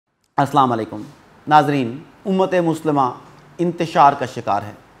السلام علیکم ناظرین، امت مسلمہ انتشار کا شکار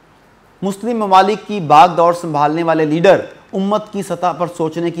ہے۔ مسلم ممالک کی باغ دوڑ سنبھالنے والے لیڈر امت کی سطح پر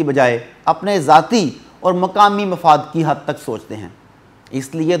سوچنے کی بجائے اپنے ذاتی اور مقامی مفاد کی حد تک سوچتے ہیں۔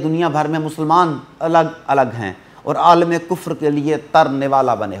 اس لیے دنیا بھر میں مسلمان الگ الگ ہیں اور عالم کفر کے لیے تر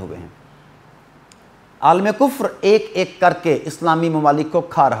نوالا بنے ہوئے ہیں۔ عالم کفر ایک ایک کر کے اسلامی ممالک کو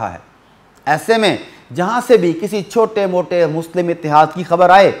کھا رہا ہے۔ ایسے میں جہاں سے بھی کسی چھوٹے موٹے مسلم اتحاد کی خبر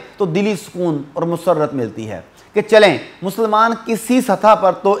آئے تو دلی سکون اور مسرت ملتی ہے کہ چلیں مسلمان کسی سطح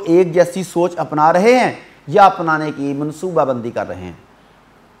پر تو ایک جیسی سوچ اپنا رہے ہیں یا اپنانے کی منصوبہ بندی کر رہے ہیں۔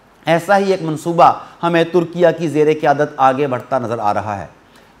 ایسا ہی ایک منصوبہ ہمیں ترکیہ کی زیر قیادت آگے بڑھتا نظر آ رہا ہے۔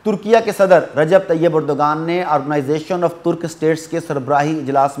 ترکیہ کے صدر رجب طیب اردوغان نے آرگنائزیشن آف ترک اسٹیٹس کے سربراہی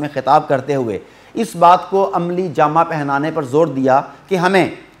اجلاس میں خطاب کرتے ہوئے اس بات کو عملی جامہ پہنانے پر زور دیا کہ ہمیں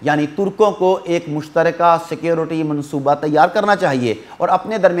یعنی ترکوں کو ایک مشترکہ سیکیورٹی منصوبہ تیار کرنا چاہیے اور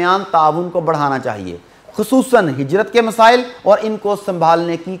اپنے درمیان تعاون کو بڑھانا چاہیے، خصوصاً ہجرت کے مسائل اور ان کو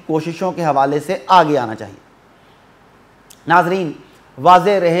سنبھالنے کی کوششوں کے حوالے سے آگے آنا چاہیے۔ ناظرین،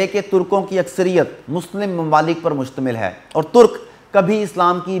 واضح رہے کہ ترکوں کی اکثریت مسلم ممالک پر مشتمل ہے اور ترک کبھی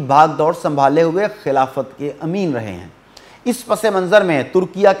اسلام کی بھاگ دوڑ سنبھالے ہوئے خلافت کے امین رہے ہیں۔ اس پس منظر میں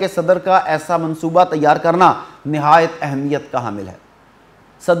ترکیہ کے صدر کا ایسا منصوبہ تیار کرنا نہایت اہمیت کا حامل ہے۔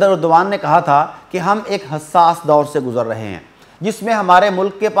 صدر اردوغان نے کہا تھا کہ ہم ایک حساس دور سے گزر رہے ہیں جس میں ہمارے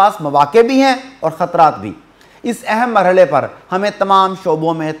ملک کے پاس مواقع بھی ہیں اور خطرات بھی۔ اس اہم مرحلے پر ہمیں تمام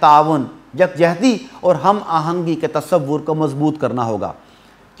شعبوں میں تعاون، یکجہتی اور ہم آہنگی کے تصور کو مضبوط کرنا ہوگا،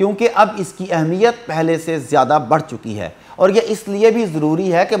 کیونکہ اب اس کی اہمیت پہلے سے زیادہ بڑھ چکی ہے، اور یہ اس لیے بھی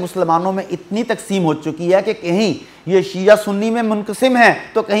ضروری ہے کہ مسلمانوں میں اتنی تقسیم ہو چکی ہے کہ کہیں یہ شیعہ سنی میں منقسم ہے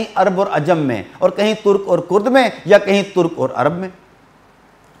تو کہیں عرب اور عجم میں، اور کہیں ترک اور کرد میں، یا کہیں ترک اور عرب میں۔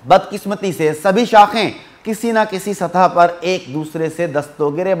 بدقسمتی سے سبھی شاخیں کسی نہ کسی سطح پر ایک دوسرے سے دست و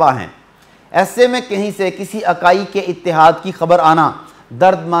گریباں ہیں۔ ایسے میں کہیں سے کسی اکائی کے اتحاد کی خبر آنا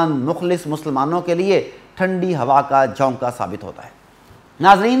درد مند مخلص مسلمانوں کے لیے ٹھنڈی ہوا کا جھونکا ثابت ہوتا ہے۔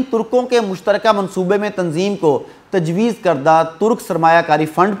 ناظرین، ترکوں کے مشترکہ منصوبے میں تنظیم کو تجویز کردہ ترک سرمایہ کاری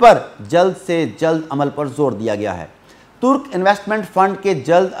فنڈ پر جلد سے جلد عمل پر زور دیا گیا ہے۔ ترک انویسٹمنٹ فنڈ کے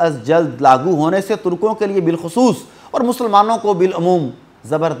جلد از جلد لاگو ہونے سے ترکوں کے لیے بالخصوص اور مسلمانوں کو بالعموم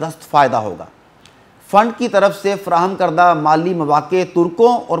زبردست فائدہ ہوگا۔ فنڈ کی طرف سے فراہم کردہ مالی مواقع ترکوں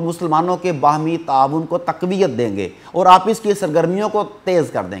اور مسلمانوں کے باہمی تعاون کو تقویت دیں گے اور آپس کی سرگرمیوں کو تیز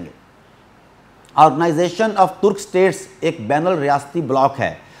کر دیں گے۔ آرگنائزیشن آف ترک اسٹیٹس ایک بین الریاستی بلاک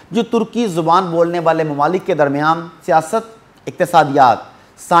ہے جو ترکی زبان بولنے والے ممالک کے درمیان سیاست، اقتصادیات،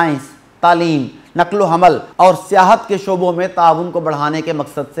 سائنس، تعلیم، نقل و حمل اور سیاحت کے شعبوں میں تعاون کو بڑھانے کے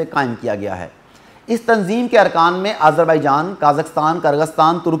مقصد سے قائم کیا گیا ہے۔ اس تنظیم کے ارکان میں آذربائیجان، قازقستان،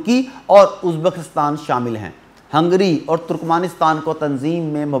 کرغستان، ترکی اور ازبکستان شامل ہیں۔ ہنگری اور ترکمانستان کو تنظیم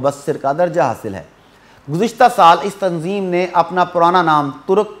میں مبصر کا درجہ حاصل ہے۔ گزشتہ سال اس تنظیم نے اپنا پرانا نام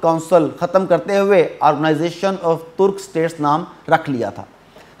ترک کونسل ختم کرتے ہوئے آرگنائزیشن آف ترک اسٹیٹس نام رکھ لیا تھا۔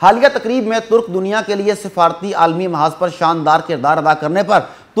 حالیہ تقریب میں ترک دنیا کے لیے سفارتی عالمی محاذ پر شاندار کردار ادا کرنے پر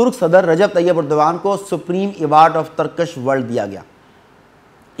ترک صدر رجب طیب اردوغان کو supreme award of Turkish world دیا گیا۔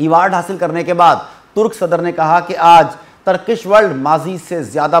 ایوارڈ حاصل کرنے کے بعد ترک صدر نے کہا کہ آج ترکش ورلڈ ماضی سے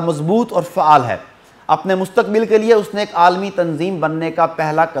زیادہ مضبوط اور فعال ہے۔ اپنے مستقبل کے لیے اس نے ایک عالمی تنظیم بننے کا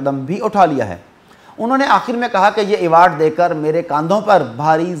پہلا قدم بھی اٹھا لیا ہے۔ انہوں نے آخر میں کہا کہ یہ ایوارڈ دے کر میرے کاندھوں پر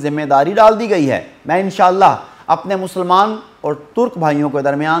بھاری ذمہ داری ڈال دی گئی ہے۔ میں انشاءاللہ اپنے مسلمان اور ترک بھائیوں کے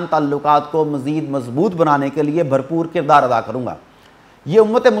درمیان تعلقات کو مزید مضبوط بنانے کے لیے بھرپور کردار ادا کروں گا۔ یہ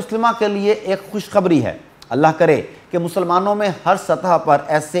امت مسلمہ کے لیے ایک خوشخبری ہے۔ اللہ کرے کہ مسلمانوں میں ہر سطح پر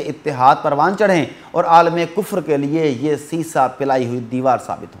ایسے اتحاد پروان چڑھیں اور عالم کفر کے لیے یہ سیسا پلائی ہوئی دیوار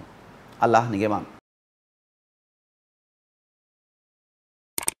ثابت ہوں۔ اللہ نگہبان۔